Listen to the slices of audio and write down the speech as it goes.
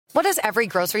What does every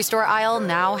grocery store aisle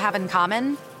now have in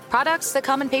common? Products that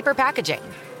come in paper packaging.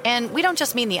 And we don't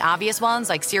just mean the obvious ones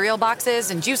like cereal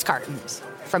boxes and juice cartons.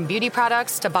 From beauty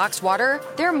products to boxed water,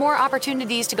 there are more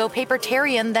opportunities to go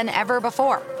papertarian than ever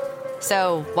before.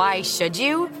 So why should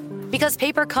you? Because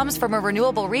paper comes from a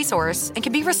renewable resource and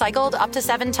can be recycled up to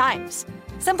 7 times.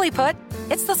 Simply put,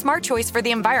 it's the smart choice for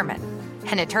the environment.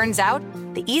 And it turns out,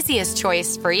 the easiest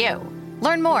choice for you.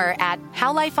 Learn more at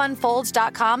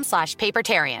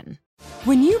howlifeunfolds.com/papertarian.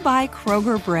 When you buy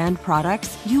Kroger brand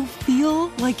products, you feel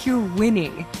like you're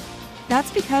winning.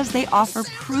 That's because they offer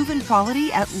proven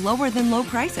quality at lower than low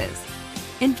prices.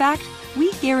 In fact,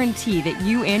 we guarantee that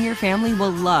you and your family will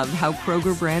love how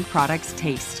Kroger brand products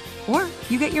taste, or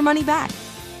you get your money back.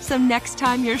 So next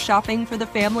time you're shopping for the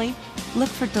family, look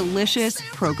for delicious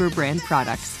Kroger brand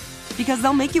products, because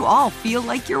they'll make you all feel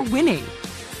like you're winning.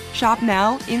 Shop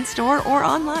now, in-store, or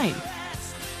online.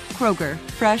 Kroger,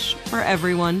 fresh for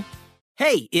everyone.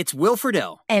 Hey, it's Will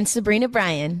Friedle. And Sabrina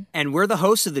Bryan. And we're the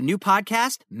hosts of the new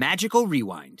podcast, Magical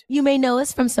Rewind. You may know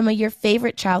us from some of your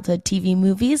favorite childhood TV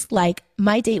movies like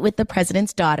My Date with the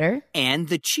President's Daughter. And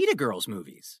the Cheetah Girls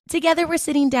movies. Together, we're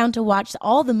sitting down to watch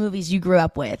all the movies you grew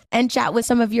up with and chat with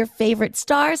some of your favorite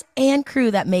stars and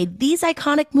crew that made these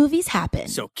iconic movies happen.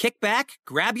 So kick back,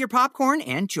 grab your popcorn,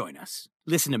 and join us.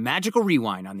 Listen to Magical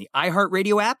Rewind on the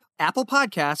iHeartRadio app, Apple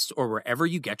Podcasts, or wherever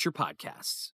you get your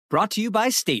podcasts. Brought to you by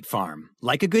State Farm.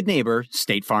 Like a good neighbor,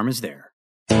 State Farm is there.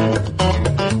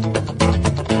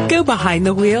 Go behind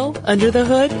the wheel, under the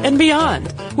hood, and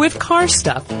beyond with Car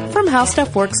Stuff from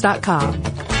HowStuffWorks.com.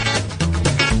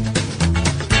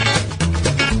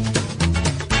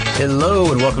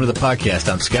 Hello and welcome to the podcast.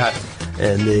 I'm Scott.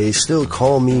 And they still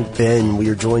call me Ben. We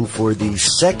are joined for the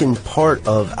second part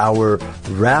of our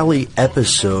rally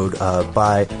episode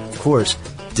by, of course,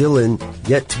 Dylan,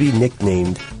 yet to be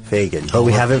nicknamed Fagan. But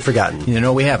we haven't forgotten. You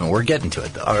know, we haven't. We're getting to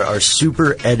it, though. Our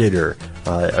super editor,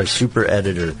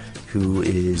 who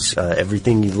is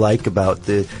everything you like about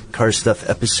the Car Stuff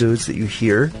episodes that you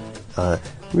hear.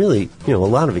 Really, a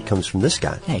lot of it comes from this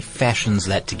guy. Yeah, he fashions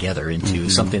that together into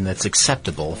something that's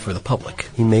acceptable for the public.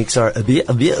 He makes our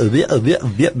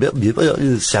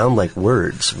sound like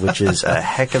words, which is a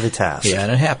heck of a task. Yeah,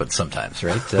 and it happens sometimes,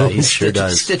 right? He sure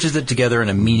does. Stitches it together in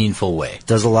a meaningful way.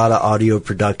 Does a lot of audio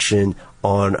production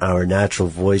on our natural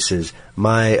voices.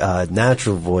 My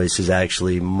natural voice is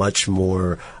actually much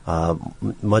more Elmer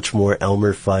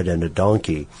Fudd and a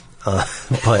donkey.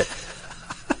 But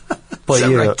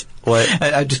right? What?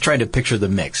 I'm just trying to picture the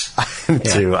mix.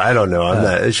 Too. I don't know. I'm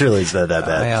not. Surely it's not that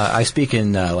bad. I speak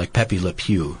in like Pepe Le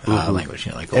Pew language.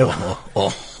 Like and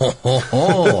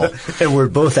we're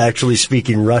both actually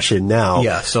speaking Russian now.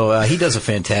 Yeah. So he does a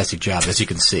fantastic job, as you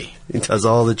can see. He does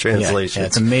all the translations. Yeah,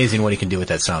 it's amazing what he can do with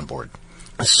that soundboard.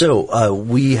 So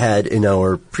we had in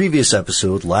our previous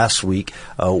episode last week,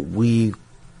 we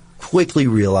quickly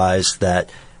realized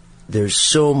that there's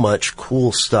so much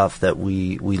cool stuff that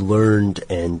we learned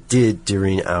and did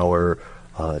during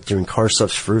during Car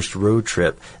Stuff's first road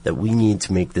trip that we need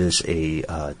to make this a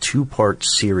 2-part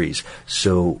series.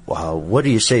 So what do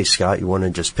you say, Scott? You want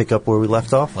to just pick up where we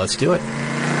left off? Let's do it.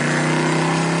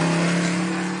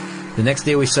 The next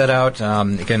day we set out.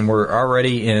 Again, we're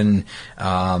already in.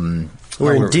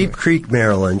 We're in Deep Creek,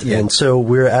 Maryland, and so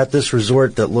we're at this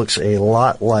resort that looks a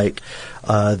lot like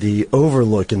the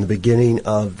Overlook in the beginning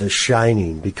of The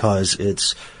Shining, because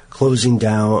it's closing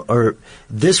down, or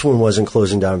this one wasn't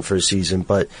closing down for a season,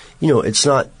 but it's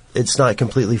not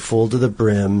completely full to the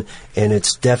brim, and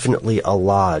it's definitely a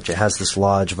lodge. It has this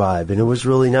lodge vibe, and it was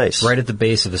really nice. Right at the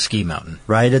base of a ski mountain.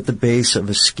 Right at the base of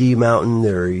a ski mountain.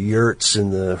 There are yurts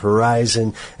in the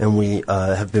horizon, and we've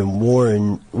been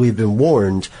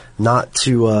warned not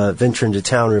to venture into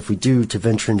town, or if we do, to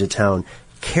venture into town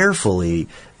carefully,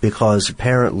 because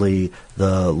apparently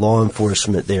the law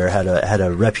enforcement there had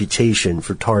a reputation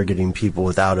for targeting people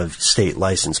with out-of-state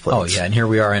license plates. Oh, yeah, and here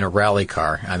we are in a rally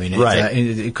car. I mean, right.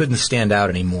 It couldn't stand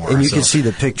out anymore. And you can see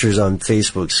the pictures on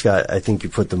Facebook, Scott. I think you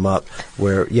put them up,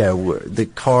 where the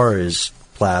car is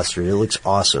plastered. It looks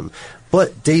awesome.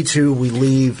 But day 2, we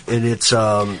leave, and it's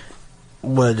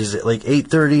what is it, like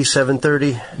 8:30,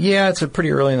 7:30? Yeah, it's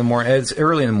pretty early in the morning. It's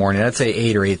early in the morning. I'd say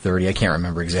 8 or 8:30. I can't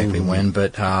remember exactly when,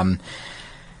 but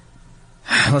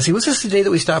let's see. Was this the day that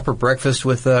we stopped for breakfast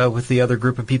with the other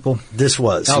group of people? This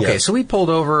was. Okay, yes. So we pulled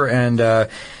over and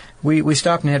we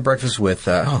stopped and had breakfast with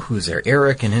who was there?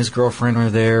 Eric and his girlfriend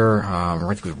were there.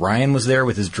 Ryan was there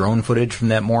with his drone footage from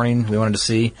that morning. We wanted to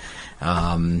see.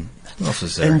 Who else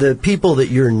was there? And the people that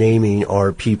you're naming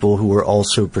are people who are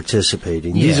also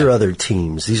participating. Yeah. These are other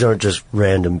teams. These aren't just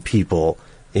random people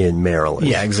in Maryland.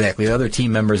 Yeah, exactly. The other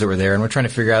team members that were there, and we're trying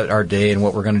to figure out our day and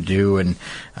what we're going to do. And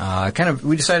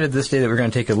we decided this day that we're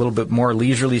going to take a little bit more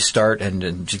leisurely start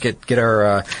and just get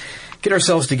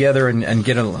ourselves together and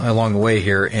get along the way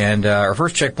here. And our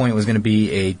first checkpoint was going to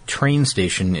be a train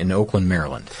station in Oakland,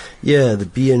 Maryland. Yeah, a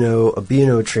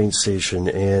B&O train station,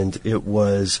 and it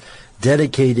was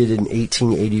dedicated in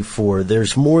 1884.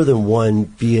 There's more than one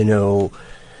B&O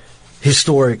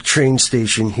historic train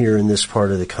station here in this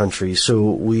part of the country.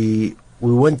 So we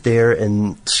went there,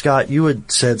 and Scott, you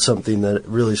had said something that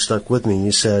really stuck with me.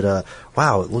 You said,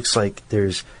 wow, it looks like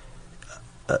there's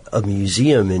a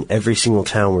museum in every single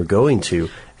town we're going to.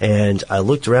 And I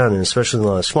looked around, and especially in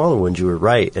the smaller ones, you were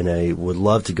right, and I would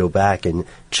love to go back and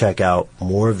check out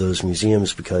more of those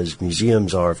museums, because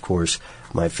museums are, of course,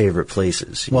 my favorite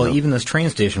places. Well, even this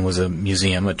train station was a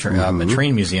museum, a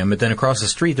train museum, but then across the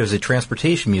street there's a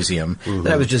transportation museum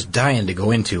that I was just dying to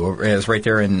go into. It's right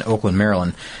there in Oakland,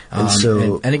 Maryland.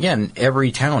 And again,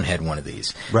 every town had one of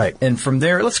these. Right. And from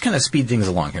there, let's kind of speed things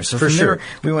along here. So from there,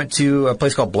 we went to a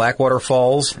place called Blackwater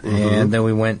Falls, and then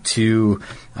we went to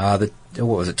what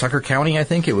was it, Tucker County, I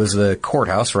think? It was the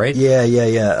courthouse, right? Yeah.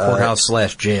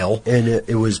 Courthouse/jail. And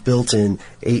it was built in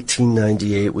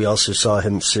 1898. We also saw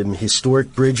some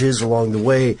historic bridges along the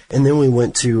way. And then we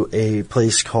went to a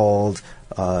place called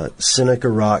Seneca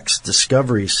Rocks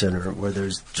Discovery Center, where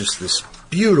there's just this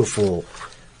beautiful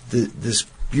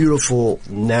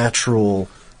natural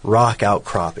rock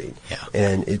outcropping. Yeah.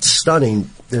 And it's stunning.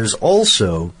 There's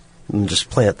also, let me just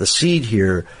plant the seed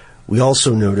here, we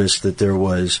also noticed that there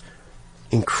was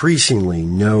increasingly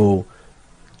no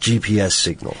GPS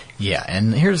signal. Yeah,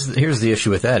 and here's the issue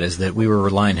with that, is that we were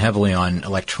relying heavily on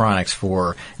electronics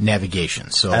for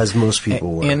navigation. So, as most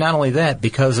people were. And not only that,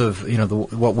 because of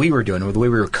what we were doing, or the way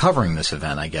we were covering this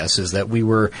event, I guess, is that we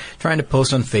were trying to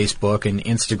post on Facebook and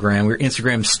Instagram. We were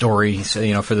Instagram stories,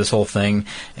 for this whole thing,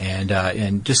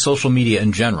 and just social media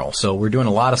in general. So we're doing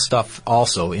a lot of stuff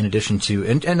also, in addition to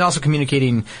and also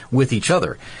communicating with each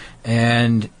other.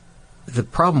 And the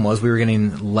problem was we were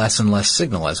getting less and less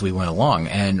signal as we went along,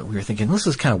 and we were thinking, this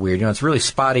is kind of weird. It's really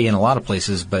spotty in a lot of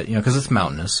places, but because it's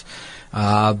mountainous.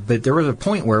 But there was a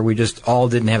point where we just all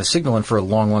didn't have a signal, and for a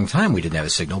long, long time we didn't have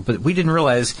a signal. But we didn't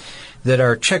realize that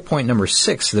our checkpoint number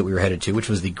 6 that we were headed to, which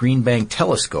was the Green Bank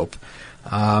Telescope,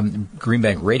 Green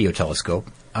Bank Radio Telescope,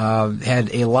 had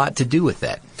a lot to do with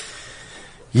that.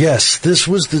 Yes, this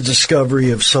was the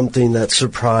discovery of something that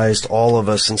surprised all of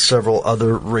us and several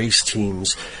other race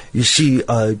teams. You see,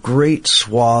 a great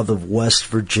swath of West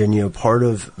Virginia, part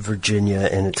of Virginia,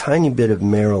 and a tiny bit of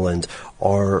Maryland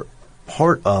are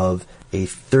part of a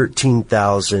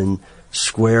 13,000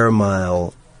 square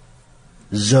mile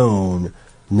zone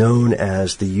known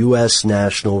as the U.S.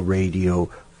 National Radio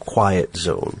Quiet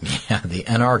Zone. Yeah, the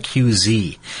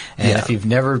NRQZ. And if you've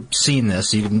never seen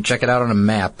this, you can check it out on a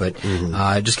map, but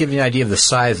just give you an idea of the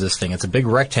size of this thing. It's a big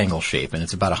rectangle shape, and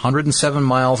it's about 107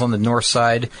 miles on the north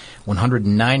side,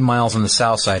 109 miles on the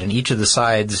south side, and each of the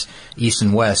sides, east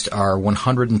and west, are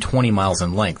 120 miles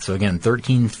in length. So again,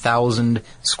 13,000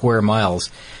 square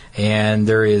miles, and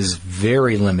there is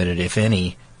very limited, if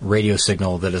any, radio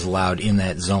signal that is allowed in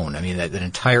that zone. I mean, that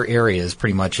entire area is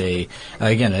pretty much a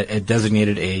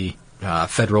designated a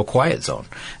federal quiet zone.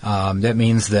 That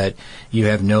means that you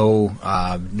have no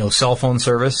cell phone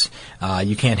service.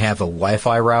 You can't have a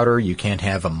Wi-Fi router. You can't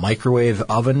have a microwave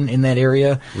oven in that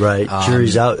area. Right.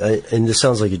 Jury's out. And this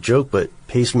sounds like a joke, but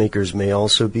pacemakers may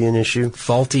also be an issue.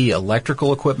 Faulty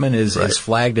electrical equipment is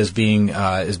flagged as being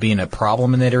a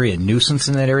problem in that area, a nuisance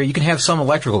in that area. You can have some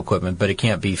electrical equipment, but it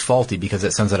can't be faulty because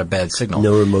it sends out a bad signal.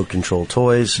 No remote control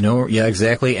toys. No, yeah,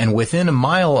 exactly. And within a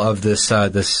mile of this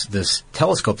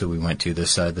telescope that we went to,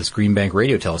 this Green Bank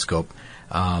Radio Telescope,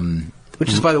 which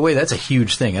is, by the way, that's a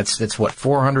huge thing. It's what,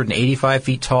 485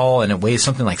 feet tall, and it weighs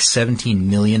something like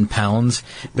 17 million pounds.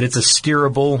 But it's a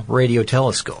steerable radio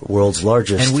telescope. World's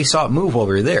largest. And we saw it move while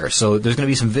we were there. So there's going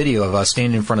to be some video of us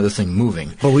standing in front of this thing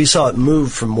moving. But we saw it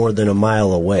move from more than a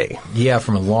mile away. Yeah,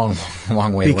 from a long,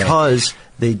 long way away. Because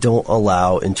they don't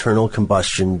allow internal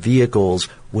combustion vehicles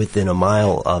within a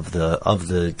mile of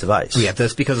the device. Yeah,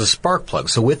 that's because of spark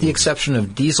plugs. So with the exception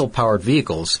of diesel-powered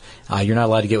vehicles, you're not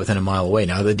allowed to get within a mile away.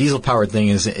 Now, the diesel-powered thing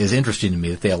is interesting to me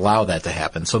that they allow that to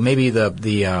happen. So maybe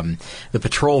the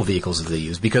patrol vehicles that they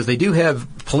use, because they do have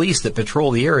police that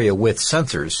patrol the area with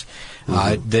sensors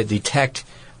that detect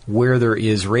where there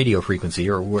is radio frequency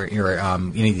or where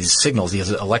any of these signals,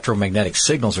 these electromagnetic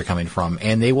signals are coming from,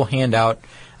 and they will hand out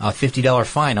a $50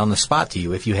 fine on the spot to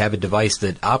you if you have a device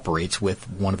that operates with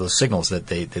one of those signals that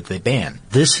they ban.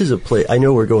 This is a place, I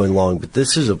know we're going long, but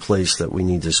this is a place that we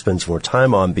need to spend some more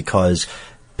time on, because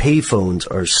payphones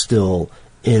are still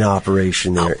in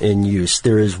operation there, in use.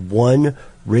 There is one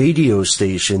radio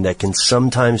station that can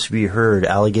sometimes be heard,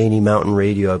 Allegheny Mountain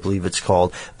Radio, I believe it's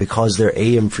called, because their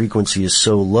AM frequency is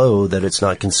so low that it's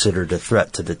not considered a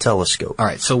threat to the telescope. All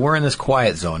right, so we're in this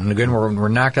quiet zone, and again, we're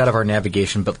knocked out of our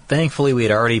navigation, but thankfully we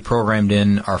had already programmed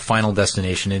in our final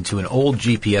destination into an old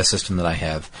GPS system that I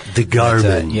have. The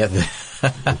Garmin.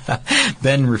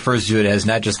 Ben refers to it as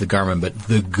not just the Garmin, but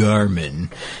the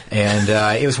Garmin. And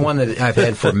it was one that I've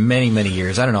had for many, many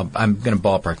years. I don't know, I'm going to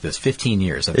ballpark this, 15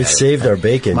 years. It saved our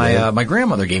bacon. My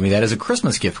grandmother gave me that as a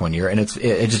Christmas gift one year, and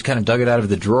it just kind of dug it out of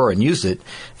the drawer and used it,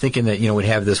 thinking that, we'd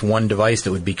have this one device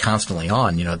that would be constantly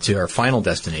on, to our final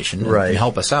destination and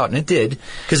help us out. And it did.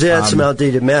 Because it had some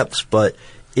outdated maps, but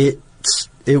it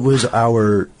was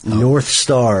our North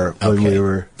Star when we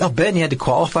were... Oh, Ben, you had to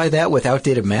qualify that with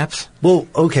outdated maps? Well,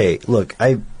 okay, look,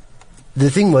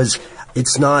 the thing was,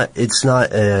 it's not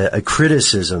a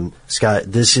criticism, Scott.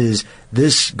 This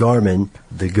Garmin,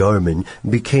 the Garmin,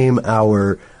 became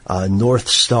our North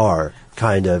Star,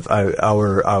 kind of,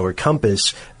 our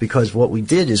compass, because what we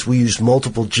did is we used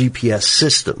multiple GPS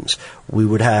systems. We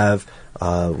would have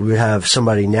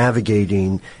somebody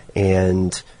navigating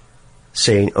and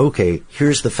saying, okay,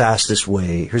 here's the fastest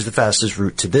way, here's the fastest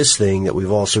route to this thing that we've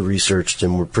also researched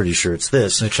and we're pretty sure it's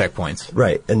this. The checkpoints.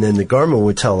 Right. And then the Garmin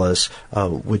would tell us,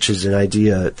 which is an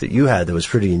idea that you had that was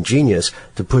pretty ingenious,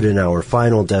 to put in our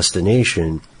final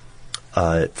destination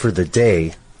for the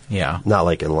day. Yeah. Not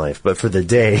like in life, but for the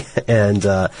day. And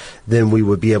then we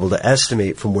would be able to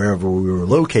estimate from wherever we were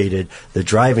located the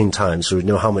driving time, so we'd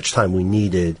know how much time we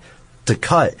needed to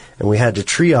cut, and we had to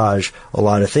triage a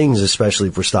lot of things, especially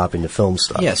if we're stopping to film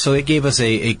stuff. Yeah, so it gave us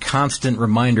a constant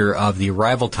reminder of the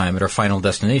arrival time at our final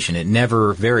destination. It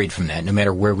never varied from that, no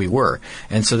matter where we were.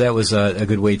 And so that was a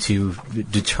good way to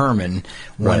determine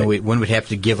when we'd have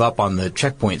to give up on the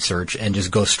checkpoint search and just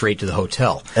go straight to the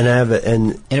hotel.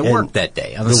 And it worked that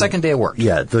day. On the second day it worked.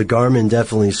 Yeah, the Garmin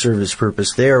definitely served its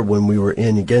purpose there when we were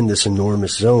in, again, this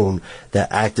enormous zone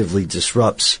that actively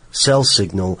disrupts cell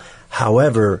signal.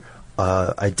 However,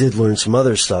 I did learn some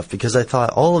other stuff because I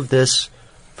thought all of this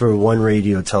for one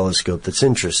radio telescope, that's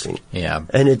interesting. Yeah.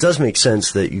 And it does make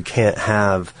sense that you can't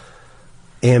have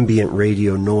ambient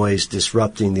radio noise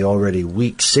disrupting the already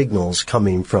weak signals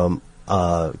coming from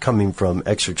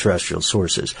extraterrestrial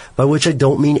sources. By which I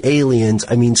don't mean aliens,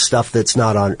 I mean stuff that's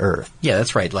not on Earth. Yeah,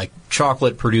 that's right. Like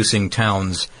chocolate-producing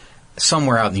towns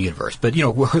somewhere out in the universe. But,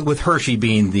 with Hershey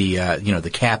being the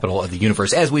capital of the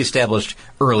universe, as we established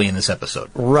early in this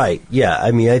episode. Right, yeah.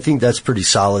 I mean, I think that's pretty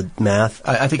solid math.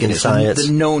 I think it is. Science.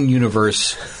 The known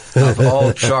universe of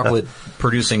all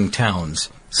chocolate-producing towns,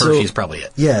 Hershey's probably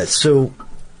it. Yeah, so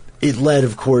it led,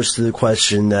 of course, to the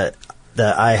question that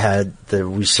I had, that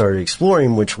we started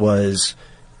exploring, which was,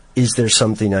 is there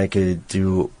something I could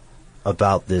do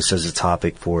about this as a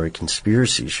topic for a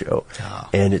conspiracy show? Oh.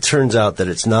 And it turns out that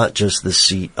it's not just the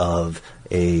seat of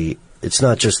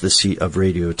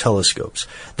radio telescopes.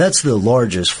 That's the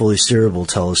largest fully steerable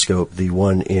telescope, the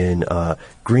one in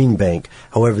Green Bank.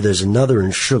 However, there's another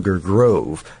in Sugar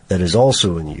Grove that is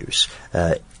also in use.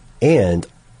 And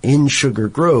in Sugar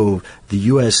Grove, the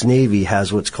U.S. Navy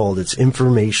has what's called its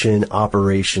Information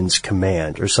Operations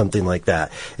Command, or something like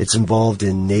that. It's involved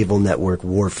in naval network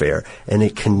warfare, and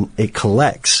it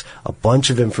collects a bunch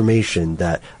of information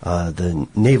that the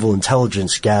naval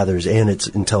intelligence gathers and its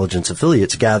intelligence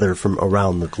affiliates gather from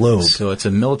around the globe. So it's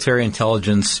a military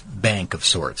intelligence bank of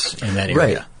sorts in that area.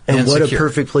 Right. And what secure. A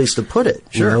perfect place to put it.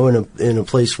 Sure. In a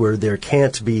place where there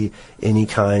can't be any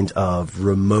kind of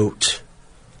remote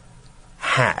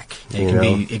hack.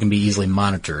 It can be easily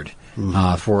monitored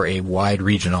for a wide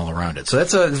region all around it. So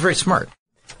that's very smart.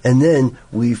 And then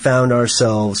we found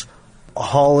ourselves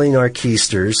hauling our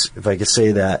keisters, if I could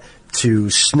say that, to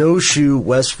Snowshoe,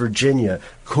 West Virginia.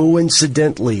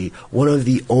 Coincidentally, one of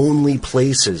the only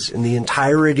places in the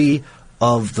entirety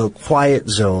of the quiet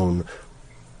zone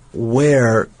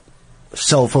where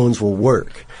cell phones will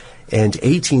work. And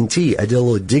AT&T, I did a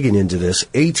little digging into this,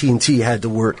 AT&T had to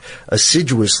work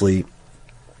assiduously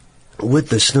with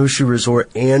the Snowshoe Resort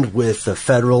and with the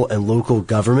federal and local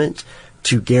government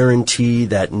to guarantee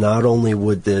that not only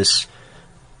would this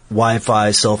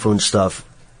Wi-Fi cell phone stuff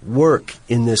work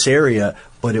in this area,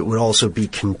 but it would also be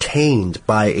contained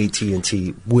by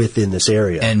AT&T within this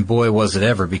area. And boy, was it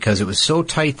ever, because it was so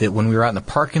tight that when we were out in the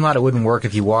parking lot, it wouldn't work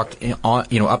if you walked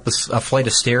up a flight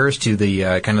of stairs to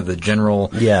the kind of the general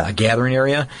gathering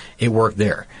area. It worked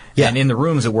there. Yeah. And in the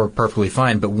rooms, it worked perfectly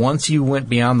fine. But once you went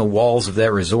beyond the walls of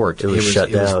that resort, it was shut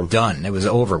down. It was done. It was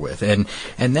over with. And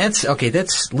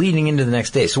that's leading into the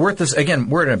next day. So we're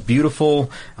at a beautiful,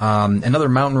 another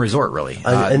mountain resort, really.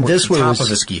 And this one top was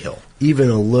of a ski hill. even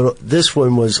a little. This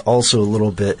one was also a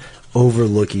little bit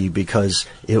overlooky because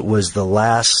it was the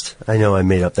last. I know I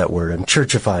made up that word. I'm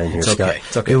churchifying here, Scott.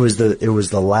 It's okay. It was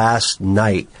the last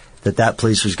night that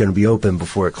place was going to be open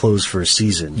before it closed for a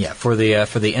season. Yeah, for the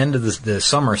end of the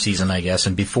summer season, I guess,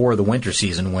 and before the winter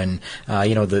season, when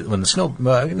when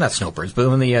the not snowbirds, but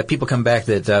when the people come back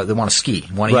that they want to ski,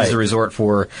 want to use the resort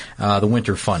for the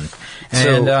winter fun.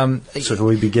 And so do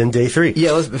we begin day 3?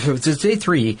 Yeah, it's day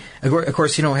 3. Of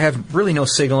course, have really no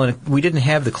signal, and we didn't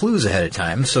have the clues ahead of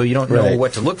time, so you don't know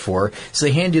what to look for. So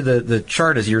they hand you the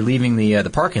chart as you're leaving the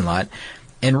parking lot.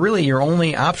 And really, your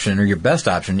only option, or your best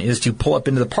option, is to pull up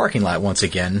into the parking lot once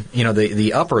again,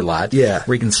 the upper lot,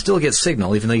 where you can still get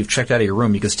signal. Even though you've checked out of your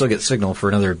room, you can still get signal for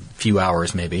another few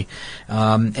hours maybe.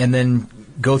 And then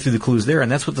go through the clues there,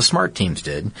 and that's what the smart teams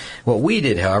did. What we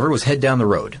did, however, was head down the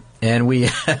road. And we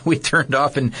turned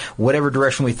off in whatever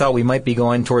direction we thought we might be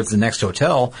going towards the next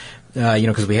hotel,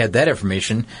 because we had that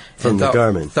information from the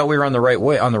Garmin. Thought we were on the right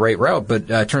way, on the right route,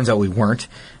 but turns out we weren't,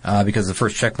 because the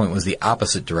first checkpoint was the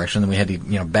opposite direction. Then we had to,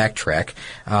 backtrack.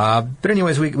 But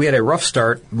anyways, we had a rough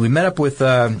start. We met up with,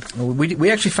 we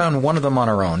actually found one of them on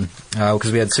our own, because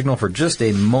we had signal for just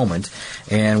a moment.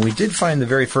 And we did find the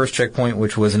very first checkpoint,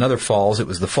 which was another falls. It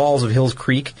was the Falls of Hills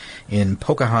Creek in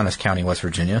Pocahontas County, West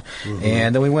Virginia. Mm-hmm.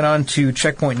 And then we went on to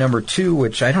checkpoint number 2,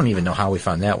 which I don't even know how we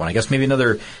found that one. I guess maybe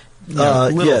another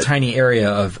tiny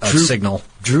area of signal.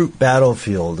 Droop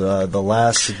Battlefield, the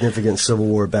last significant Civil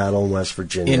War battle in West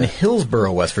Virginia. In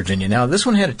Hillsboro, West Virginia. Now, this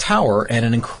one had a tower and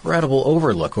an incredible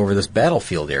overlook over this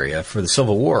battlefield area for the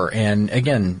Civil War. And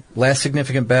again, last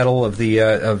significant battle of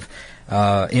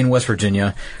in West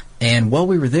Virginia. And while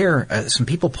we were there, some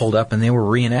people pulled up, and they were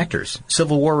reenactors,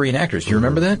 Civil War reenactors. Do you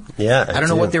remember that? Yeah. I don't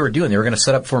know what they were doing. They were going to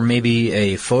set up for maybe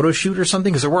a photo shoot or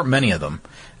something, because there weren't many of them.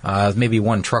 Maybe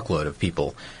one truckload of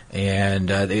people. And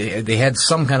they had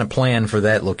some kind of plan for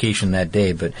that location that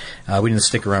day, but we didn't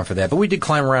stick around for that. But we did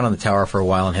climb around on the tower for a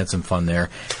while and had some fun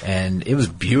there, and it was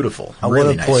beautiful. I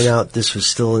want to point out this was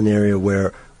still an area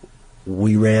where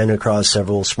we ran across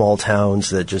several small towns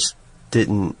that just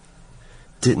didn't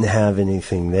have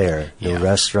anything there. No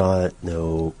restaurant,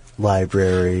 no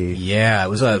library. Yeah, it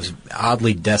was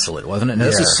oddly desolate, wasn't it? Now,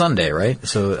 this is Sunday, right?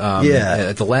 So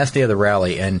at the last day of the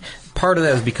rally, and part of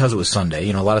that was because it was Sunday.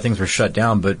 A lot of things were shut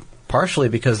down, but partially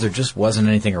because there just wasn't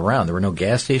anything around. There were no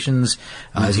gas stations.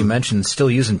 As you mentioned,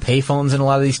 still using payphones in a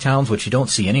lot of these towns, which you don't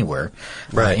see anywhere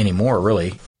anymore,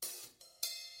 really.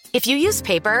 If you use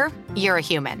paper, you're a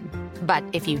human. But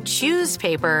if you choose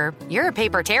paper, you're a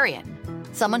papertarian.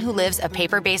 Someone who lives a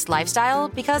paper-based lifestyle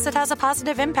because it has a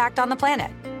positive impact on the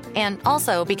planet. And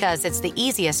also because it's the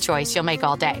easiest choice you'll make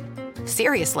all day.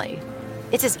 Seriously.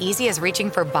 It's as easy as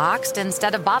reaching for boxed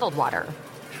instead of bottled water.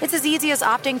 It's as easy as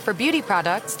opting for beauty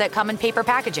products that come in paper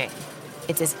packaging.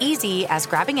 It's as easy as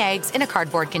grabbing eggs in a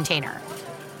cardboard container.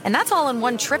 And that's all in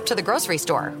one trip to the grocery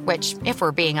store, which, if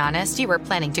we're being honest, you were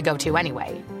planning to go to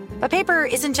anyway. But paper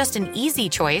isn't just an easy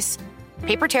choice.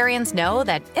 Papertarians know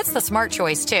that it's the smart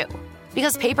choice, too.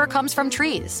 Because paper comes from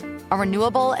trees, a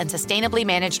renewable and sustainably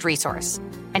managed resource.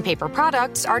 And paper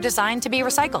products are designed to be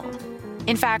recycled.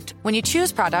 In fact, when you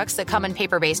choose products that come in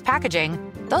paper-based packaging,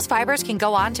 those fibers can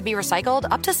go on to be recycled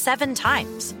up to 7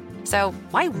 times. So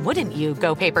why wouldn't you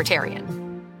go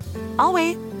papertarian? I'll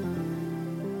wait.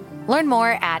 Learn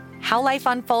more at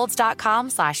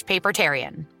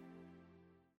howlifeunfolds.com/papertarian.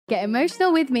 Get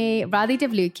emotional with me, Radhi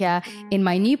Devlukia, in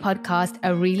my new podcast,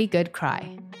 A Really Good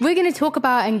Cry. We're going to talk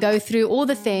about and go through all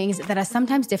the things that are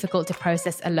sometimes difficult to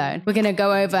process alone. We're going to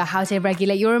go over how to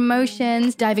regulate your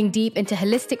emotions, diving deep into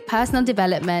holistic personal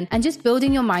development, and just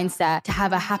building your mindset to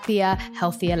have a happier,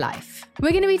 healthier life.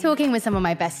 We're going to be talking with some of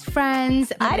my best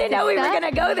friends. I didn't know we were going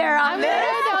to go there on this.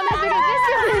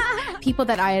 People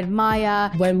that I admire.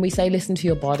 When we say listen to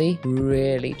your body,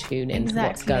 really tune into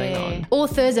what's going on.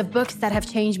 Authors of books that have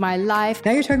changed my life.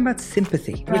 Now you're talking about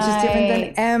sympathy, which is different than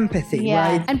empathy,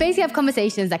 right? And basically have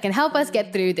conversations that can help us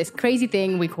get through this crazy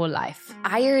thing we call life.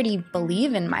 I already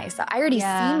believe in myself. I already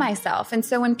see myself. And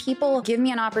so when people give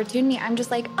me an opportunity, I'm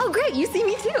just like, oh, great, you see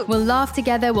me too. We'll laugh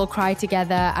together, we'll cry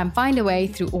together, and find a way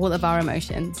through all of our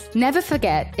emotions. Never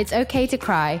forget, it's okay to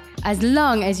cry as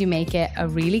long as you make it a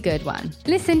really good one.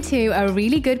 Listen to A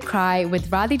Really Good Cry with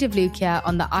Radhi Devlukia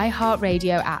on the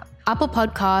iHeartRadio app, Apple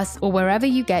Podcasts, or wherever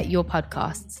you get your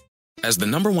podcasts. As the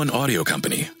 #1 audio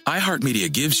company,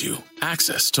 iHeartMedia gives you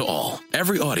access to all.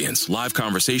 Every audience, live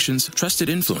conversations, trusted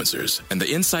influencers, and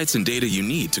the insights and data you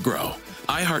need to grow.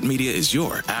 iHeartMedia is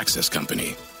your access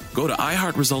company. Go to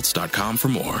iHeartResults.com for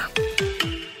more.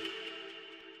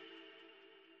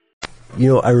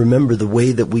 I remember the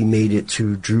way that we made it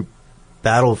to Droop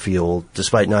battlefield,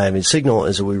 despite not having signal,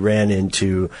 is that we ran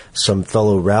into some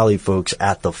fellow rally folks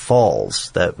at the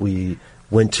falls that we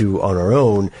went to on our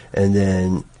own, and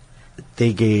then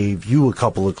they gave you a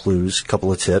couple of clues, a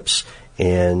couple of tips,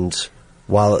 and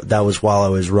while I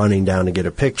was running down to get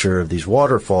a picture of these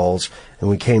waterfalls, and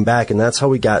we came back, and that's how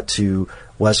we got to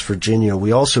West Virginia.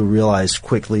 We also realized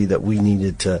quickly that we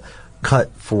needed to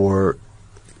cut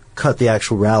the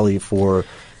actual rally for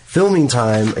filming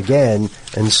time again,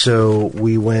 and so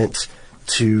we went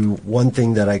to one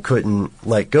thing that I couldn't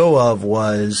let go of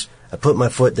was I put my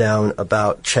foot down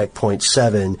about checkpoint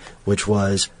 7, which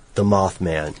was the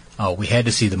Mothman. Oh, we had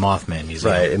to see the Mothman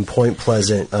Museum. Right, in Point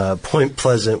Pleasant,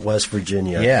 West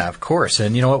Virginia. Yeah, of course.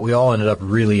 And you know what? We all ended up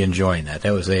really enjoying that.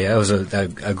 That was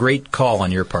a great call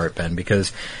on your part, Ben,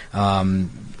 because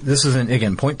this is,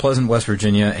 again, Point Pleasant, West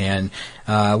Virginia. And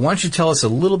why don't you tell us a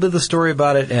little bit of the story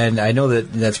about it? And I know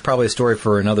that's probably a story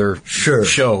for another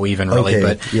show even, really.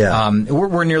 Okay, but yeah.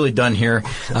 We're nearly done here.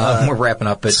 We're wrapping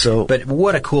up. But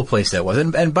what a cool place that was.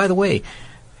 And by the way,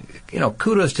 you know,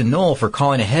 kudos to Noel for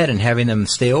calling ahead and having them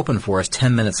stay open for us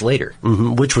 10 minutes later.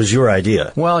 Mm-hmm, which was your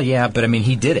idea. Well, yeah, but I mean,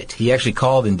 he did it. He actually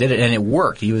called and did it, and it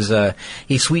worked.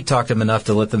 He sweet-talked them enough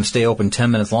to let them stay open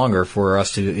 10 minutes longer for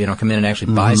us to, you know, come in and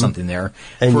actually buy something there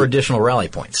for additional rally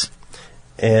points.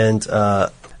 And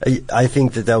I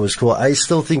think that was cool. I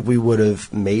still think we would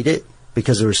have made it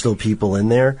because there were still people in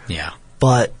there. Yeah.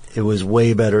 But it was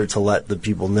way better to let the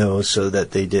people know so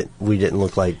that we didn't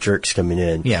look like jerks coming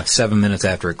in. Yeah, 7 minutes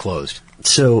after it closed.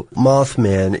 So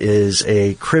Mothman is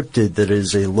a cryptid that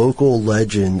is a local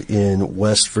legend in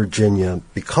West Virginia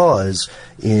because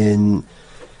in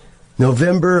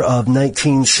November of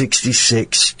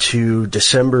 1966 to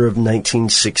December of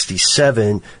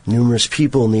 1967, numerous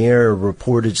people in the area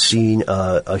reported seeing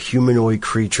a humanoid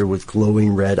creature with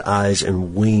glowing red eyes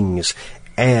and wings,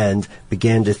 and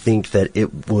began to think that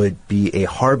it would be a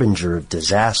harbinger of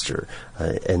disaster,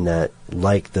 and that,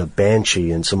 like the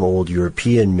Banshee and some old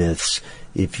European myths,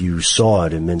 if you saw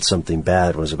it, it meant something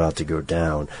bad was about to go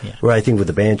down. Yeah. Where I think with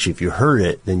the Banshee, if you heard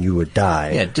it, then you would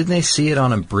die. Yeah, didn't they see it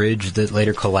on a bridge that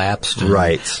later collapsed?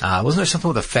 Right. Wasn't there something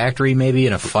with a factory maybe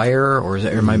and a fire, or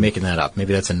am I making that up?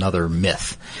 Maybe that's another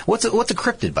myth. What's a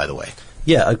cryptid, by the way?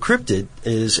 Yeah, a cryptid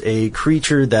is a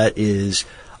creature that is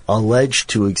alleged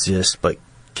to exist, but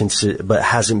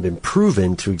hasn't been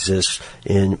proven to exist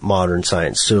in modern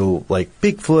science. So, like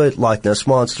Bigfoot, Loch Ness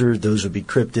Monster, those would be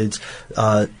cryptids.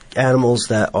 Animals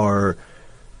that are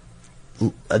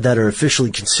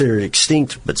officially considered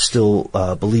extinct but still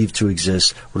believed to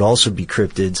exist would also be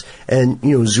cryptids. And,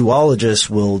 you know, zoologists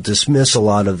will dismiss a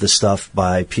lot of the stuff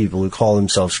by people who call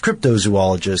themselves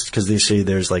cryptozoologists because they say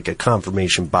there's like a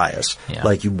confirmation bias. Yeah.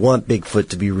 Like you want Bigfoot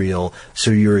to be real,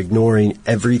 so you're ignoring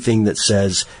everything that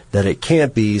says that it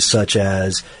can't be, such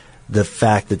as the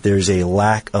fact that there's a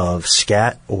lack of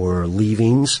scat or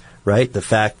leavings, right? The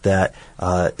fact that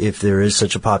if there is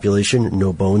such a population,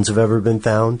 no bones have ever been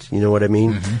found. You know what I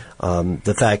mean? Mm-hmm.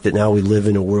 The fact that now we live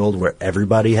in a world where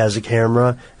everybody has a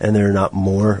camera and there are not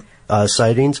more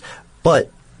sightings. But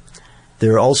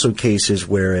there are also cases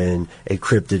wherein a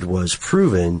cryptid was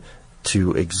proven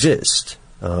to exist,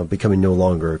 becoming no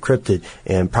longer a cryptid.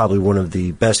 And probably one of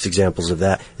the best examples of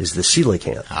that is the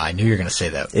coelacanth. I knew you were going to say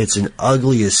that. It's an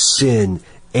ugly as sin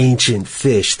ancient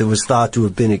fish that was thought to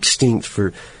have been extinct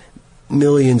for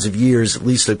millions of years, at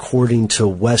least according to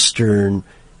Western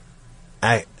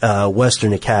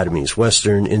academies,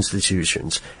 Western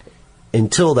institutions.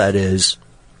 Until that is,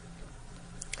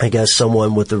 I guess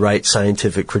someone with the right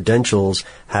scientific credentials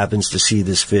happens to see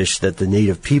this fish that the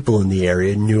native people in the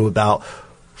area knew about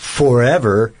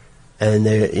forever, and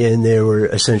they were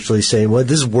essentially saying, well,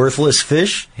 this is worthless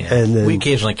fish. Yeah. And then, we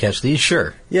occasionally catch these,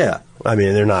 sure. Yeah. I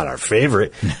mean, they're not our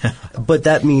favorite. But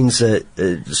that means that,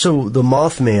 so the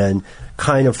Mothman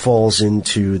kind of falls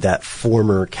into that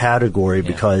former category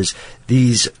because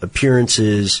these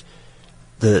appearances,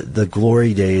 the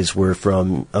glory days were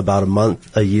from about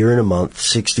a year and a month,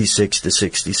 66 to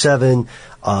 67,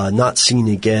 not seen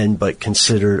again, but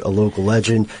considered a local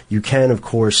legend. You can, of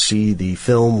course, see the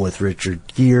film with Richard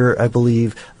Gere, I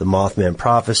believe, The Mothman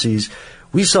Prophecies.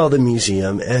 We saw the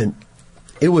museum, and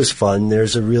it was fun.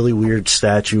 There's a really weird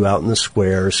statue out in the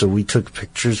square, so we took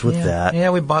pictures with that. Yeah,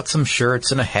 we bought some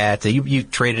shirts and a hat. You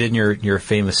traded in your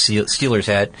famous Steelers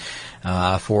hat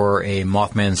for a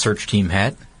Mothman search team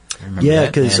hat. Yeah,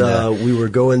 because we were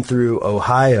going through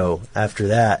Ohio after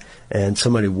that, and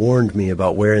somebody warned me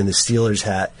about wearing the Steelers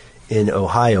hat in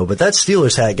Ohio. But that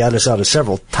Steelers hat got us out of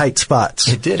several tight spots.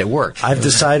 It did. It worked. I've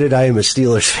decided I am a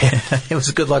Steelers fan. It was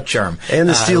a good luck charm. And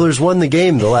the Steelers won the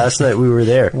game the last night we were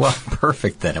there. Well,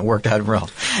 perfect then. It worked out well.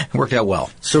 It worked out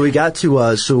well. So we got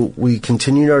to, so we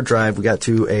continued our drive. We got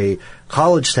to a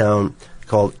college town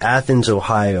called Athens,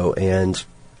 Ohio, and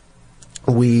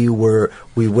we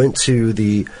went to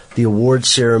the award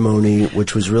ceremony,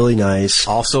 which was really nice.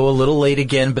 Also a little late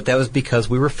again, but that was because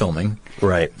we were filming.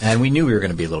 Right. And we knew we were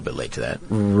going to be a little bit late to that.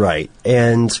 Right.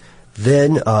 And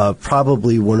then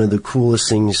probably one of the coolest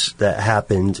things that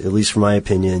happened, at least from my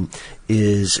opinion,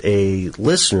 is a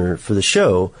listener for the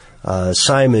show,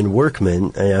 Simon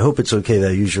Workman, and I hope it's okay that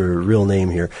I use your real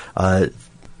name here.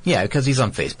 Yeah, because he's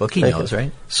on Facebook. He knows,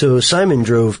 right? So Simon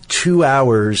drove 2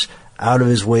 hours out of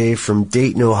his way from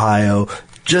Dayton, Ohio,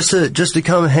 just to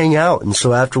come hang out. And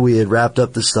so after we had wrapped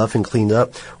up the stuff and cleaned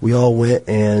up, we all went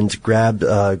and grabbed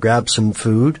some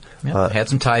food. Yep, had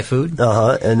some Thai food.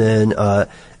 And then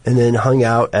hung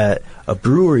out at a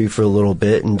brewery for a little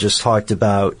bit and just talked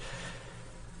about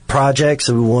projects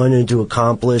that we wanted to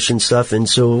accomplish and stuff. And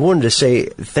so I wanted to say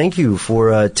thank you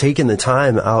for taking the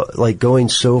time out, like going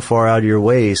so far out of your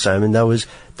way, Simon. That was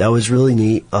really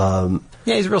neat.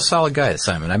 Yeah, he's a real solid guy,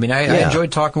 Simon. I mean, I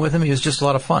enjoyed talking with him. He was just a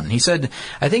lot of fun. He said,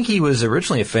 I think he was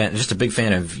originally just a big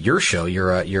fan of your show,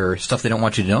 your Stuff They Don't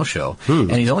Want You to Know show.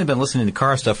 And he's only been listening to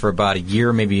car stuff for about a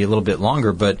year, maybe a little bit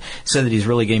longer, but said that he's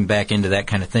really getting back into that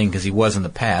kind of thing because he was in the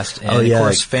past. And of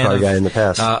course, fan car of guy in the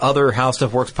past. Other How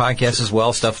Stuff Works podcasts as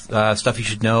well, stuff you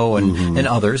should know, and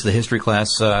others, the History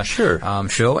Class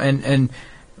show. And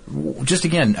just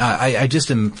again, I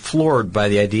just am floored by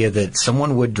the idea that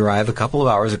someone would drive a couple of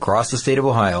hours across the state of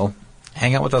Ohio,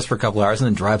 hang out with us for a couple of hours, and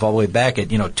then drive all the way back at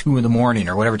 2 in the morning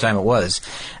or whatever time it was.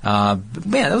 Man,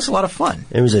 that was a lot of fun.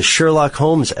 It was a Sherlock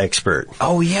Holmes expert.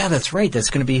 Oh yeah, that's right. That's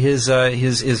going to be his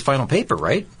final paper,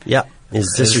 right? Yeah,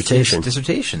 his dissertation. His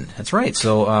dissertation. That's right.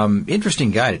 So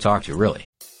interesting guy to talk to, really.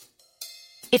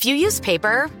 If you use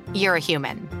paper, you're a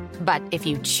human. But if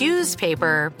you choose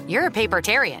paper, you're a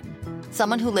papertarian.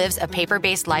 Someone who lives a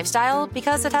paper-based lifestyle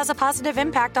because it has a positive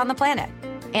impact on the planet.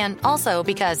 And also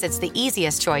because it's the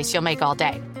easiest choice you'll make all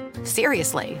day.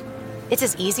 Seriously. It's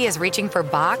as easy as reaching for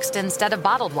boxed instead of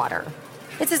bottled water.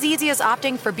 It's as easy as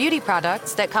opting for beauty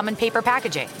products that come in paper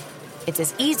packaging. It's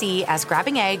as easy as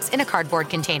grabbing eggs in a cardboard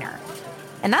container.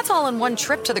 And that's all in one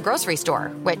trip to the grocery store,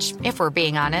 which, if we're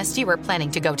being honest, you were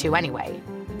planning to go to anyway.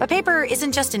 But paper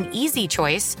isn't just an easy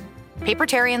choice.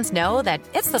 Papertarians know that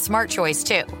it's the smart choice,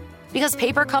 too. Because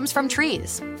paper comes from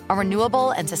trees, a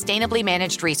renewable and sustainably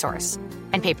managed resource.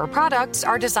 And paper products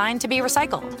are designed to be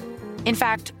recycled. In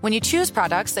fact, when you choose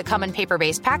products that come in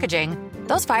paper-based packaging,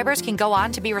 those fibers can go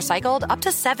on to be recycled up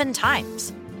to 7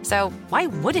 times. So why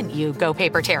wouldn't you go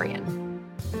papertarian?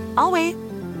 I'll wait.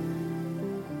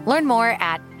 Learn more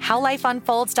at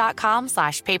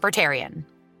howlifeunfolds.com/papertarian.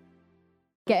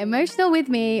 Get emotional with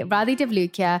me, Radhi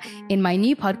Devlukia, in my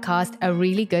new podcast, A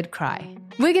Really Good Cry.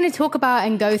 We're going to talk about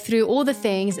and go through all the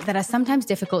things that are sometimes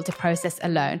difficult to process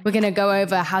alone. We're going to go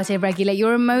over how to regulate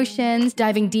your emotions,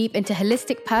 diving deep into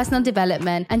holistic personal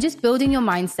development, and just building your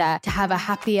mindset to have a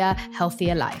happier,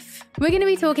 healthier life. We're going to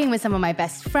be talking with some of my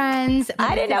best friends.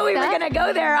 I didn't know we were going to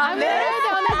go there on this.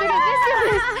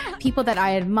 People that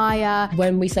I admire.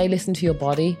 When we say listen to your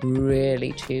body,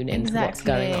 really tune into what's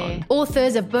going on.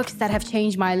 Authors of books that have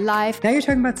changed my life. Now you're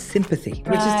talking about sympathy,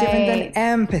 which is different than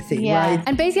empathy, right?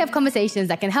 And basically have conversations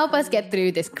that can help us get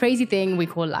through this crazy thing we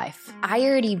call life. I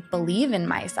already believe in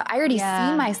myself. I already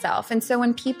see myself. And so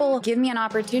when people give me an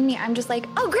opportunity, I'm just like,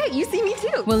 oh, great, you see me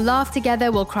too. We'll laugh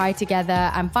together, we'll cry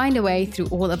together, and find a way through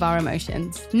all of our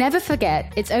emotions. Never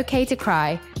forget, it's okay to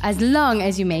cry as long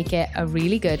as you make it a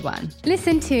really good one.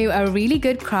 Listen to A Really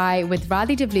Good Cry with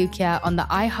Radhi Devlukia on the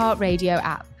iHeartRadio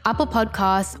app, Apple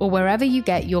Podcasts, or wherever you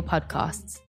get your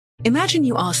podcasts. Imagine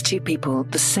you ask 2 people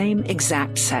the same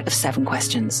exact set of 7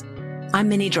 questions. I'm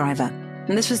Minnie Driver,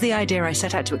 and this was the idea I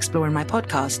set out to explore in my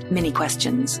podcast, Mini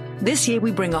Questions. This year,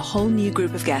 we bring a whole new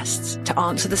group of guests to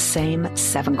answer the same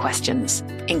 7 questions,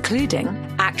 including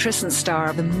actress and star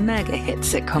of the mega hit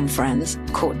sitcom Friends,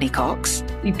 Courtney Cox.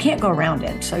 You can't go around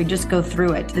it, so you just go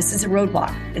through it. This is a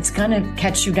roadblock. It's going to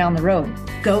catch you down the road.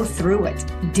 Go through it.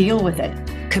 Deal with it.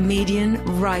 Comedian,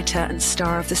 writer, and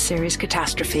star of the series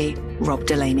Catastrophe, Rob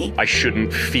Delaney. I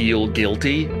shouldn't feel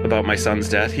guilty about my son's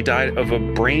death. He died of a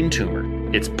brain tumor.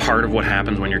 It's part of what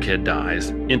happens when your kid dies.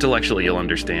 Intellectually, you'll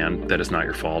understand that it's not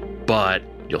your fault, but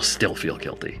you'll still feel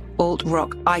guilty.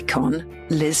 Alt-rock icon,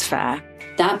 Liz Phair.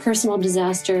 That personal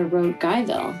disaster wrote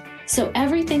Guyville. So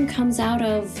everything comes out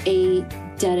of a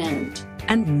dead end.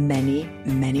 And many,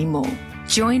 many more.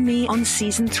 Join me on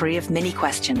Season 3 of Mini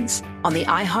Questions on the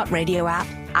iHeartRadio app,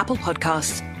 Apple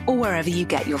Podcasts, or wherever you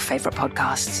get your favorite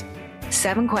podcasts.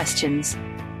 7 questions,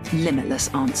 limitless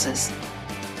answers.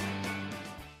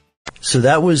 So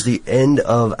that was the end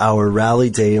of our rally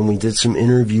day, and we did some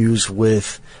interviews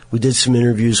with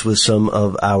some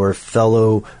of our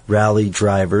fellow rally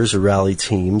drivers or rally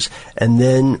teams. And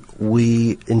then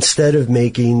we, instead of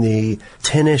making the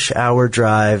 10-ish hour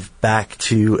drive back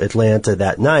to Atlanta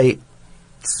that night,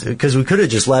 because we could have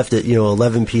just left at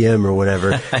 11 p.m. or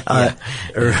whatever,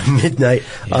 or midnight.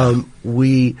 Yeah.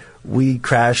 We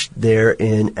crashed there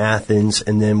in Athens,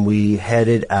 and then we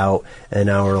headed out. And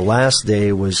our last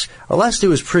day was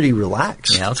pretty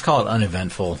relaxed. Yeah, let's call it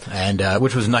uneventful, and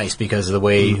which was nice because the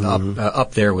way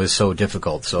up there was so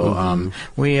difficult. So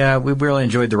we really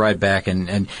enjoyed the ride back,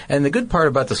 and the good part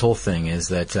about this whole thing is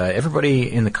that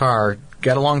everybody in the car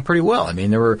got along pretty well. I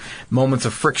mean, there were moments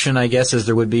of friction, I guess, as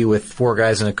there would be with 4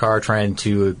 guys in a car trying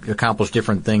to accomplish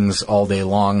different things all day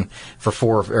long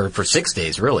for 6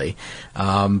 days, really.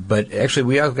 But actually,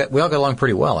 we all got along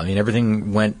pretty well. I mean,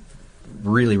 everything went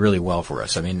really, really well for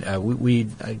us. I mean, we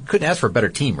couldn't ask for a better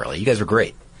team, really. You guys were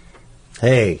great.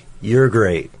 Hey, you're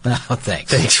great. Oh,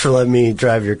 thanks. Thanks for letting me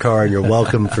drive your car, and you're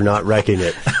welcome for not wrecking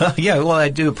it. Yeah, well, I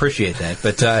do appreciate that.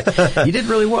 But you did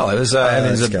really well. It was, it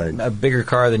was a bigger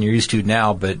car than you're used to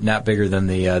now, but not bigger than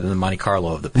the Monte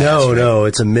Carlo of the past. No,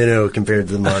 it's a minnow compared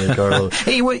to the Monte Carlo.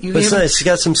 Hey, but it's nice. It's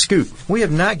got some scoop. We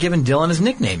have not given Dylan his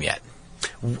nickname yet.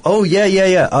 Oh,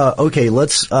 yeah. Okay,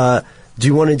 let's... do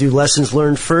you want to do lessons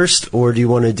learned first, or do you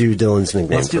want to do Dylan's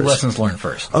nickname first? Let's do lessons learned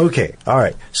first. Okay, all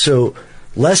right. So...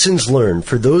 lessons learned.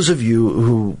 For those of you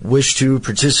who wish to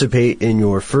participate in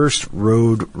your first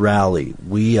road rally,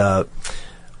 we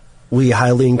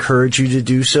highly encourage you to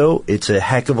do so. It's a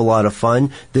heck of a lot of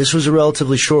fun. This was a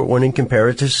relatively short one in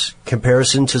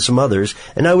comparison to some others,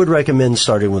 and I would recommend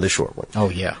starting with a short one. Oh,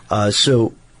 yeah.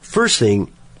 So, first thing,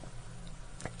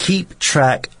 keep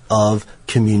track of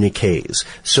communiques.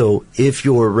 So if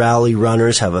your rally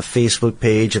runners have a Facebook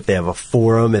page, if they have a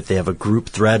forum, if they have a group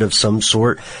thread of some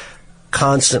sort,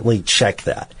 constantly check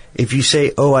that. If you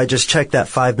say, oh, I just checked that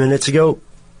 5 minutes ago,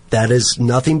 that is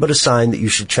nothing but a sign that you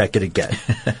should check it again.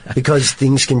 Because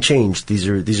things can change. These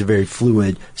are very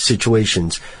fluid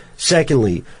situations.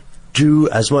 Secondly, do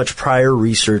as much prior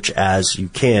research as you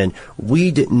can.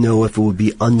 We didn't know if it would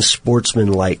be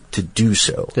unsportsmanlike to do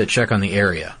so. To check on the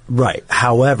area. Right.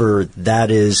 However,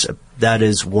 that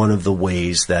is one of the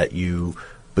ways that you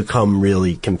become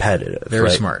really competitive. Very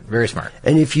right? smart. Very smart.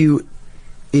 And if you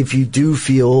do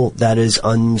feel that is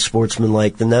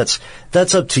unsportsmanlike, then that's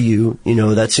up to you. You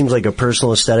know, that seems like a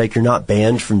personal aesthetic. You're not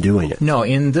banned from doing it. No,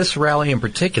 in this rally in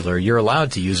particular, you're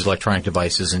allowed to use electronic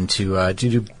devices and to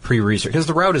do pre-research, because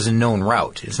the route is a known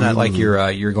route. It's not like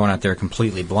you're going out there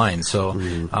completely blind. So,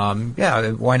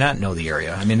 yeah, why not know the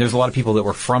area? I mean, there's a lot of people that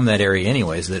were from that area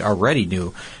anyways that already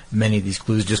knew many of these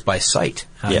clues just by sight.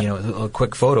 You know, a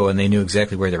quick photo, and they knew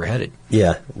exactly where they were headed.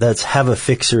 Yeah, that's have a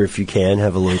fixer if you can,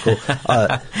 have a local.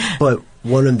 But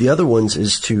one of the other ones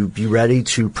is to be ready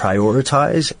to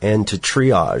prioritize and to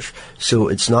triage. So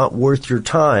it's not worth your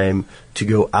time to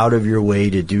go out of your way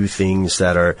to do things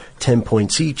that are 10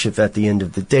 points each if at the end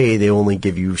of the day they only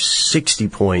give you 60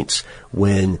 points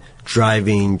when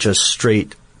driving just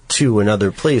straight to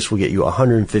another place will get you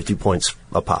 150 points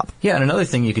a pop. Yeah, and another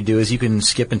thing you could do is you can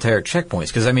skip entire checkpoints,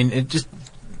 because, I mean, it just...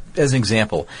 as an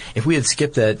example, if we had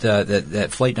skipped that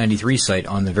Flight 93 site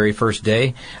on the very first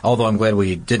day, although I'm glad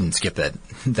we didn't skip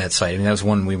that site. I mean, that was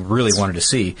one we really wanted to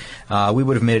see. We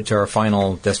would have made it to our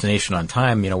final destination on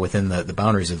time, you know, within the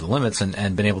boundaries of the limits,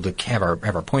 and been able to have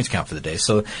our points count for the day.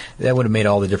 So that would have made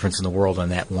all the difference in the world on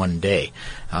that one day.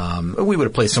 We would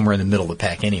have placed somewhere in the middle of the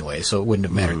pack anyway, so it wouldn't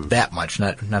have mattered that much.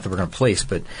 Not that we're going to place,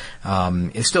 but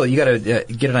it's still, you got to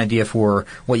get an idea for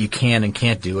what you can and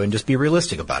can't do, and just be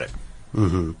realistic about it.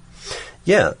 Mm-hmm.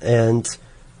 Yeah, and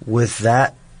with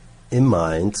that in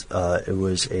mind, it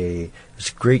was a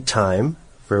great time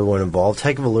for everyone involved.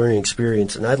 Heck of a learning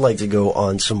experience, and I'd like to go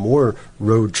on some more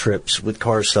road trips with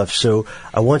Car Stuff. So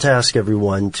I want to ask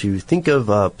everyone to think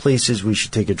of places we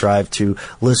should take a drive to.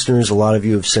 Listeners, a lot of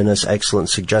you have sent us excellent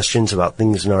suggestions about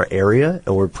things in our area,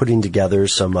 and we're putting together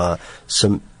some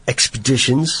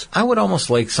expeditions. I would almost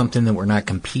like something that we're not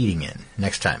competing in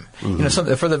next time. Mm-hmm. You know,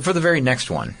 something for the very next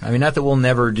one. I mean, not that we'll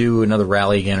never do another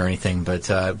rally again or anything, but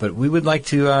we would like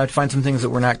to find some things that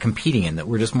we're not competing in, that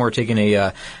we're just more taking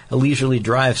a leisurely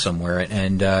drive somewhere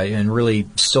and really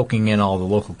soaking in all the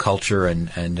local culture and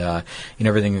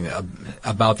everything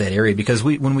about that area. Because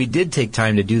when we did take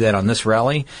time to do that on this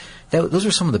rally, those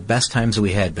are some of the best times that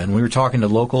we had, Ben. We were talking to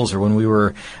locals, or when we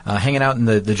were hanging out in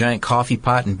the giant coffee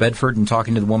pot in Bedford and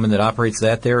talking to the woman that operates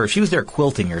that there. Or she was there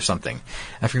quilting or something.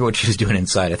 I forget what she was doing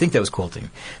inside. I think that was quilting.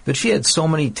 But she had so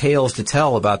many tales to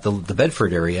tell about the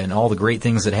Bedford area and all the great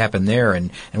things that happened there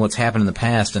and what's happened in the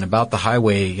past and about the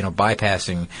highway,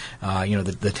 bypassing,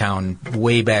 the town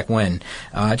way back when.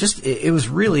 It was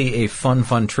really a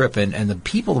fun trip. And the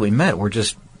people that we met were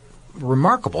just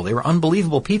remarkable. They were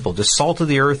unbelievable people, just salt of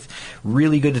the earth,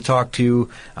 really good to talk to,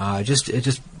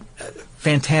 just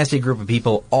fantastic group of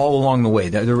people all along the way.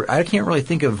 I can't really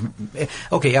think of,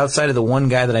 outside of the one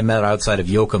guy that I met outside of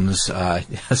Yoakum's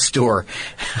store,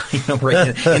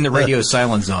 right in the radio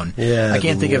silent zone. Yeah, I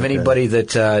can't think of anybody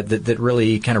that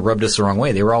really kind of rubbed us the wrong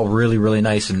way. They were all really, really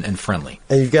nice and friendly.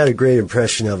 And you've got a great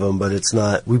impression of them, but it's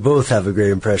not. We both have a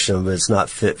great impression of them, but it's not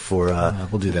fit for.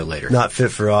 We'll do that later. Not fit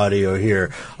for audio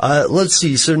here. Let's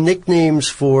see. So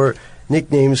nicknames for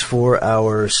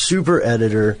our super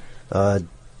editor.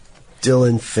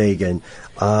 Dylan Fagan.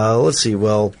 Let's see.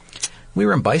 Well, we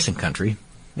were in bison country.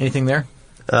 Anything there?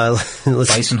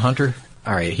 Bison hunter.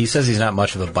 All right. He says he's not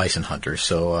much of a bison hunter.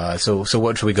 So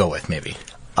what should we go with? Maybe.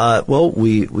 Well,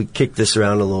 we kicked this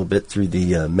around a little bit through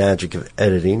the magic of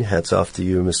editing. Hats off to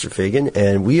you, Mr. Fagan.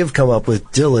 And we have come up with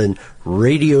Dylan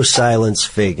Radio Silence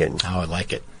Fagan. Oh, I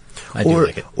like it. I do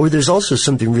like it. Or there's also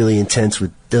something really intense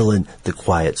with Dylan, the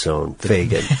Quiet Zone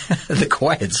Fagan. The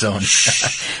Quiet Zone.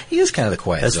 He is kind of the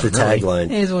Quiet Zone. That's the tagline.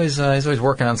 Really. He's always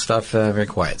working on stuff very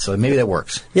quiet. So maybe that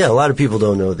works. Yeah, a lot of people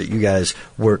don't know that you guys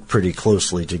work pretty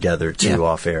closely together too,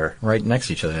 off air. Right next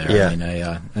to each other there.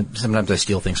 Yeah. I mean, sometimes I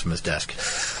steal things from his desk.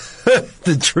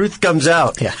 The truth comes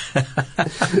out. Yeah.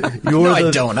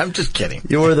 I don't. I'm just kidding.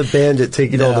 You're the bandit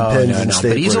taking all the pens and staplers.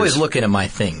 But he's always looking at my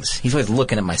things. He's always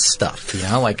looking at my stuff.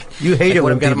 Like you hate it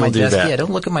when people do desk. that. Yeah,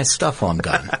 don't look at my stuff while I'm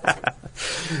gone.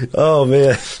 Oh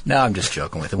man. No, I'm just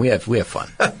joking with him. We have fun.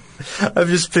 I'm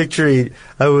just picturing.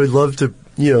 I would love to.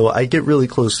 I get really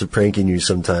close to pranking you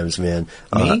sometimes, man.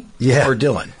 Me? Yeah. Or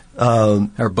Dylan?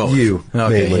 Or both? You,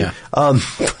 okay, mainly. Yeah.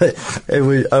 But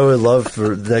I would love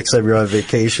for the next time you're on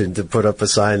vacation to put up a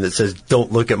sign that says,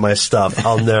 "Don't look at my stuff.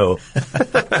 I'll know."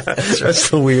 That's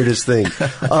the weirdest thing.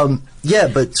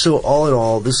 But so all in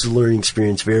all, this is a learning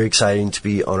experience. Very exciting to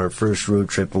be on our first road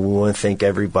trip, and we want to thank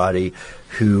everybody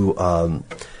who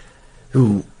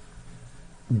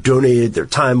donated their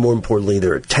time, more importantly,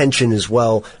 their attention as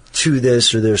well to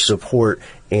this, or their support.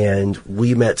 And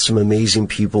we met some amazing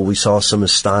people. We saw some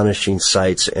astonishing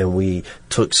sights, and we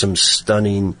took some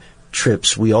stunning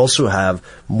trips. We also have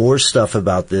more stuff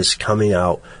about this coming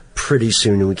out pretty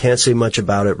soon, and we can't say much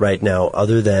about it right now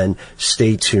other than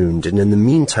stay tuned. And in the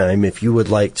meantime, if you would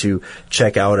like to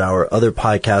check out our other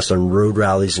podcasts on road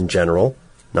rallies in general,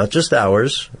 not just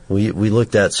ours, we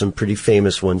looked at some pretty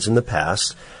famous ones in the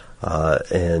past,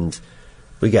 and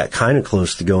we got kind of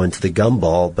close to going to the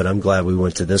Gumball, but I'm glad we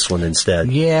went to this one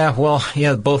instead. Yeah, well,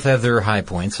 both have their high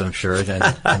points, I'm sure.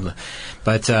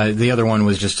 But the other one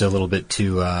was just a little bit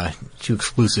too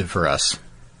exclusive for us.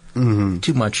 Mm-hmm.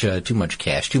 Too much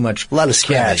cash, too much. A lot of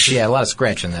scratch. Yeah, a lot of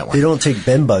scratch in that one. They don't take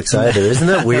Ben Bucks either. Isn't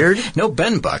that weird? No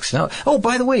Ben Bucks. No. Oh,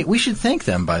 by the way, we should thank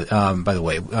them. By the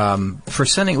way, for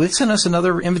they sent us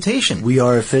another invitation. We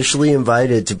are officially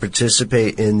invited to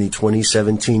participate in the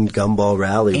 2017 Gumball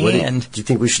Rally. And do you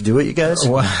think we should do it, you guys?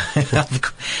 Well,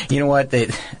 you know what?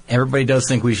 Everybody does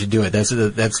think we should do it. That's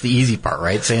the easy part,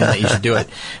 right? Saying that you should do it.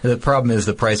 The problem is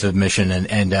the price of admission,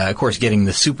 and of course getting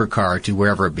the supercar to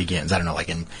wherever it begins. I don't know, like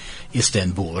in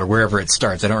Istanbul or wherever it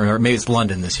starts. I don't remember. Maybe it's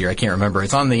London this year. I can't remember.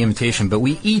 It's on the invitation, but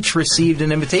we each received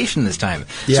an invitation this time.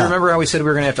 Yeah. So remember how we said we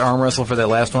were going to have to arm wrestle for that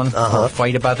last one? Or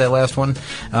fight about that last one?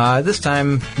 This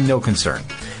time, no concern.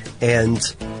 And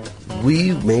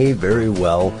we may very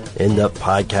well end up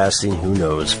podcasting, who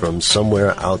knows, from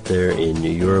somewhere out there in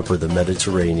Europe or the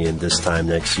Mediterranean this time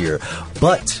next year.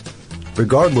 But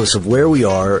regardless of where we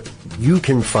are, you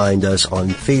can find us on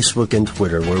Facebook and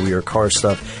Twitter, where we are Car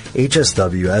Stuff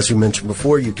HSW. As we mentioned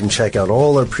before, you can check out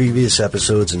all our previous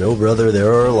episodes, and oh brother,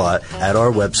 there are a lot, at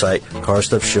our website,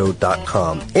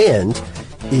 carstuffshow.com. And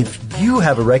if you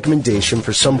have a recommendation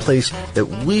for someplace that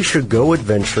we should go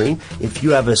adventuring, if you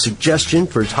have a suggestion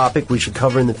for a topic we should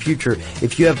cover in the future,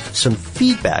 if you have some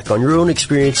feedback on your own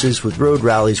experiences with road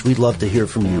rallies, we'd love to hear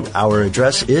from you. Our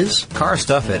address is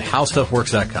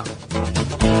carstuff@howstuffworks.com.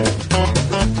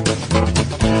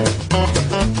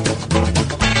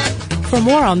 For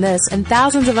more on this and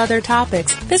thousands of other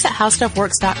topics, visit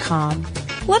howstuffworks.com.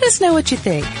 Let us know what you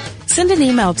think. Send an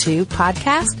email to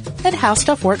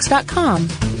podcast@howstuffworks.com.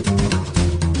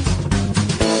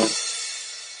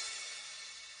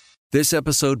 This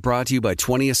episode brought to you by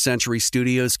 20th Century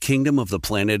Studios' Kingdom of the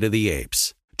Planet of the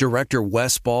Apes. Director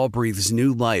Wes Ball breathes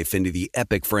new life into the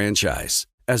epic franchise.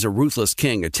 As a ruthless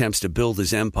king attempts to build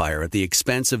his empire at the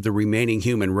expense of the remaining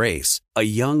human race, a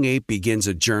young ape begins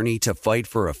a journey to fight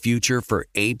for a future for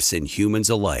apes and humans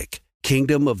alike.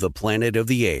 Kingdom of the Planet of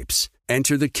the Apes.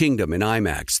 Enter the kingdom in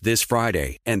IMAX this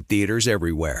Friday and theaters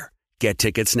everywhere. Get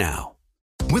tickets now.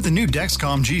 With the new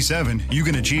Dexcom G7, you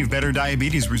can achieve better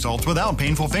diabetes results without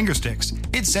painful finger sticks.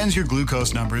 It sends your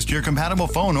glucose numbers to your compatible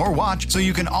phone or watch so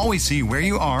you can always see where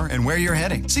you are and where you're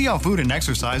heading. See how food and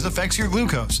exercise affects your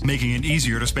glucose, making it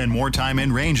easier to spend more time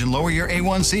in range and lower your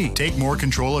A1C. Take more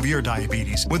control of your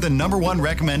diabetes with the #1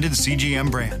 recommended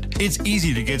CGM brand. It's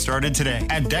easy to get started today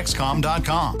at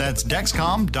Dexcom.com. That's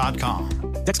Dexcom.com.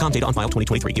 Dexcom data on file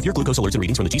 2023. If your glucose alerts and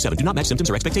readings from the G7 do not match symptoms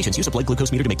or expectations, use a blood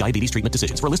glucose meter to make diabetes treatment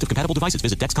decisions. For a list of compatible devices,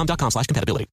 visit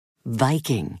Dexcom.com/compatibility.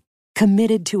 Viking,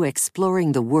 committed to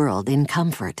exploring the world in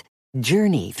comfort.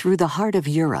 Journey through the heart of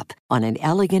Europe on an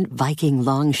elegant Viking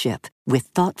longship with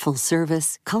thoughtful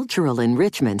service, cultural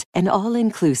enrichment, and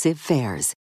all-inclusive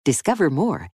fares. Discover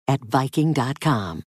more at Viking.com.